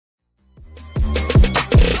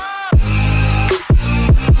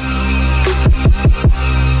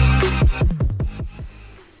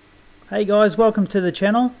Hey guys, welcome to the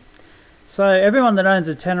channel. So everyone that owns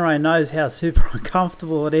a Tenere knows how super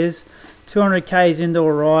uncomfortable it is. 200 k's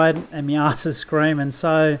indoor ride and my ass is screaming.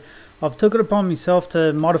 So I've took it upon myself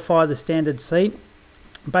to modify the standard seat.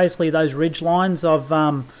 Basically those ridge lines, I've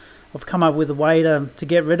come up with a way to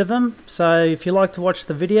get rid of them. So if you like to watch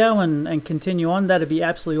the video and continue on, that'd be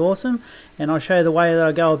absolutely awesome. And I'll show you the way that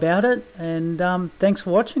I go about it. And thanks for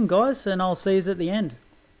watching guys, and I'll see you at the end.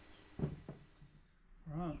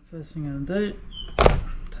 Right, first thing I'm going to do,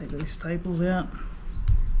 take these staples out.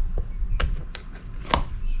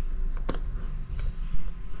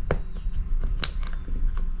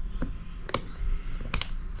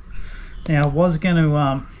 Now I was going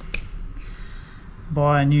to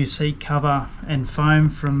buy a new seat cover and foam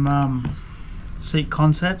from Seat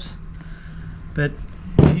Concepts, but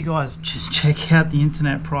if you guys just check out the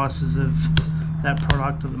internet prices of that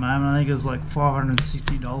product at the moment, I think it was like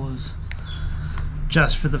 $560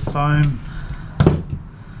 just for the foam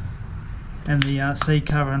and the seat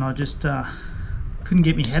cover, and I just couldn't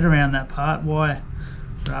get my head around that part, why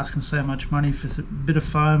they're asking so much money for a bit of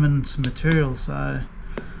foam and some material. So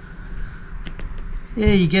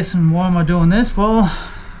yeah, you're guessing why am I doing this? Well,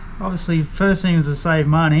 obviously first thing is to save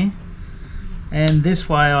money, and this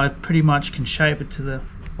way I pretty much can shape it to the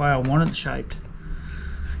way I want it shaped.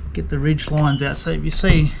 Get the ridge lines out. So if you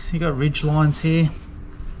see you got ridge lines here,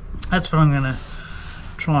 that's what I'm going to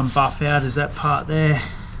try and buff out, is that part there.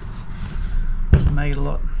 Make it a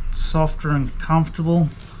lot softer and comfortable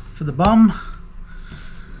for the bum.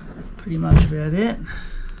 Pretty much about it.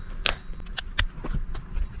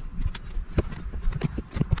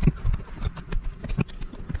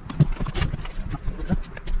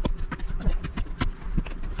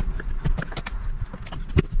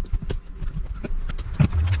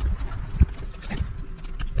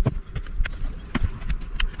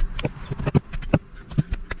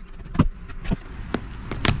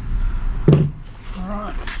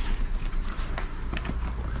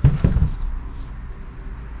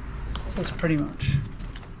 So that's pretty much.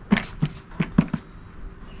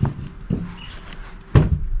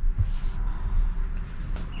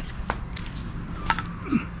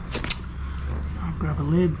 I'll grab a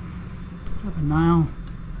lid, grab a nail.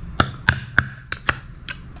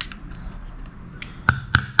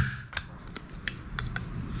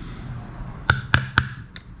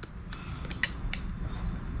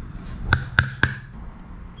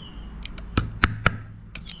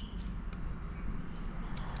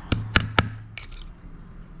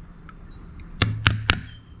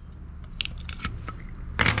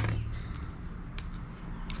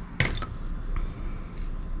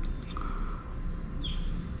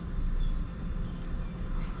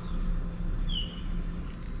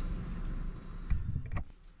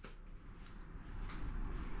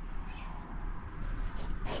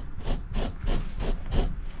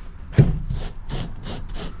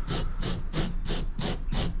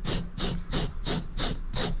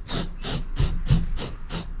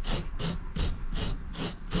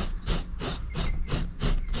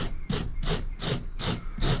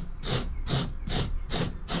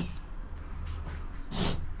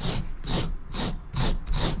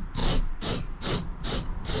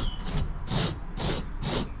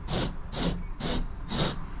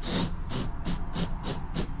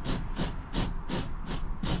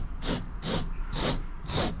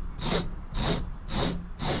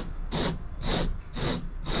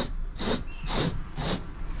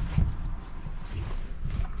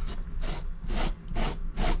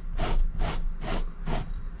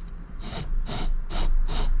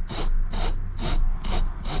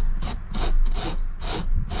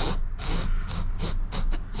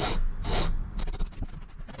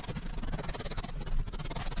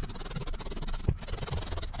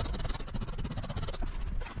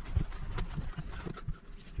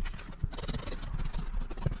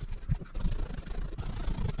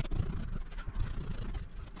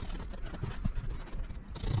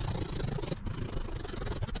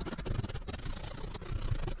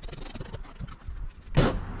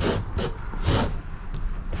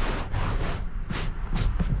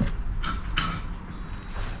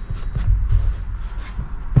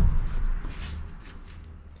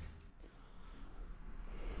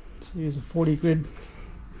 So use a 40 grit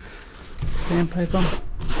sandpaper.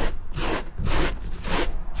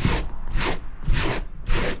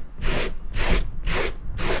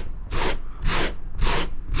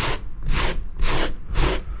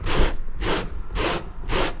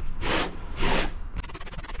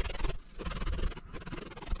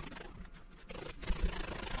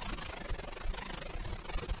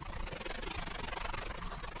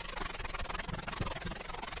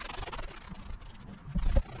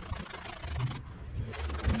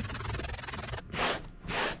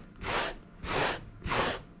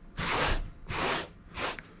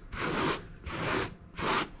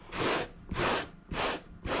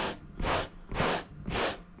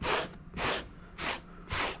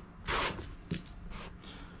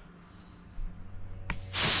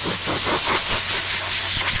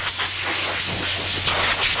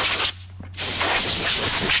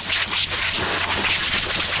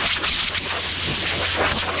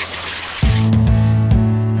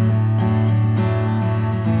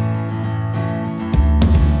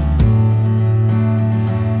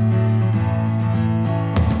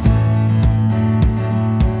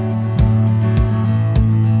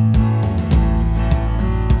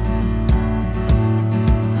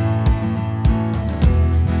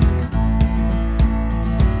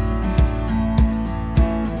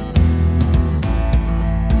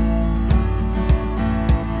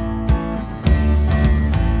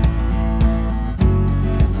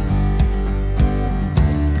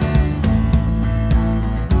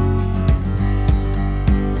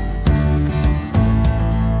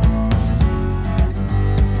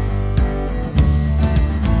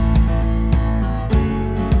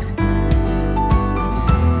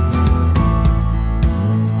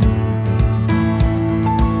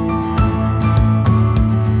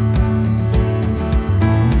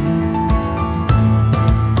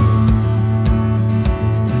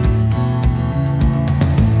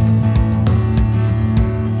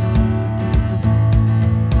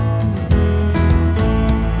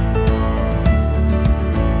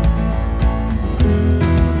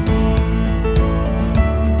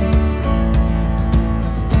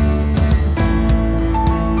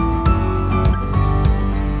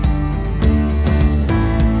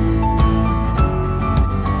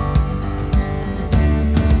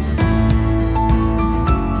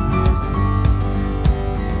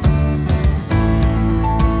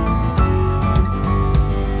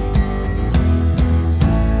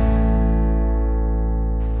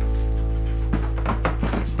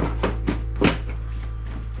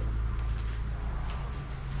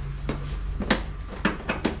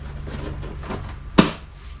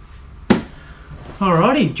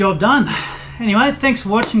 Alrighty, job done. Anyway, thanks for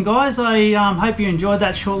watching, guys. I hope you enjoyed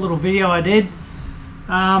that short little video I did.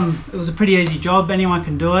 It was a pretty easy job, anyone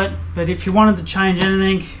can do it, but if you wanted to change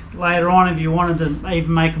anything later on, if you wanted to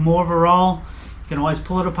even make more of a roll, you can always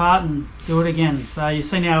pull it apart and do it again. So you've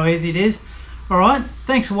seen how easy it is. Alright,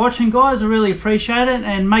 thanks for watching, guys. I really appreciate it,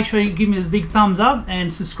 and make sure you give me the big thumbs up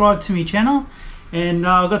and subscribe to my channel. And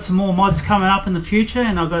I've got some more mods coming up in the future,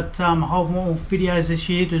 and I've got a whole more videos this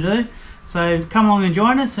year to do. So come along and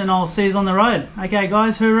join us, and I'll see you on the road. Okay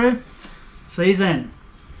guys, hooroo. See you then.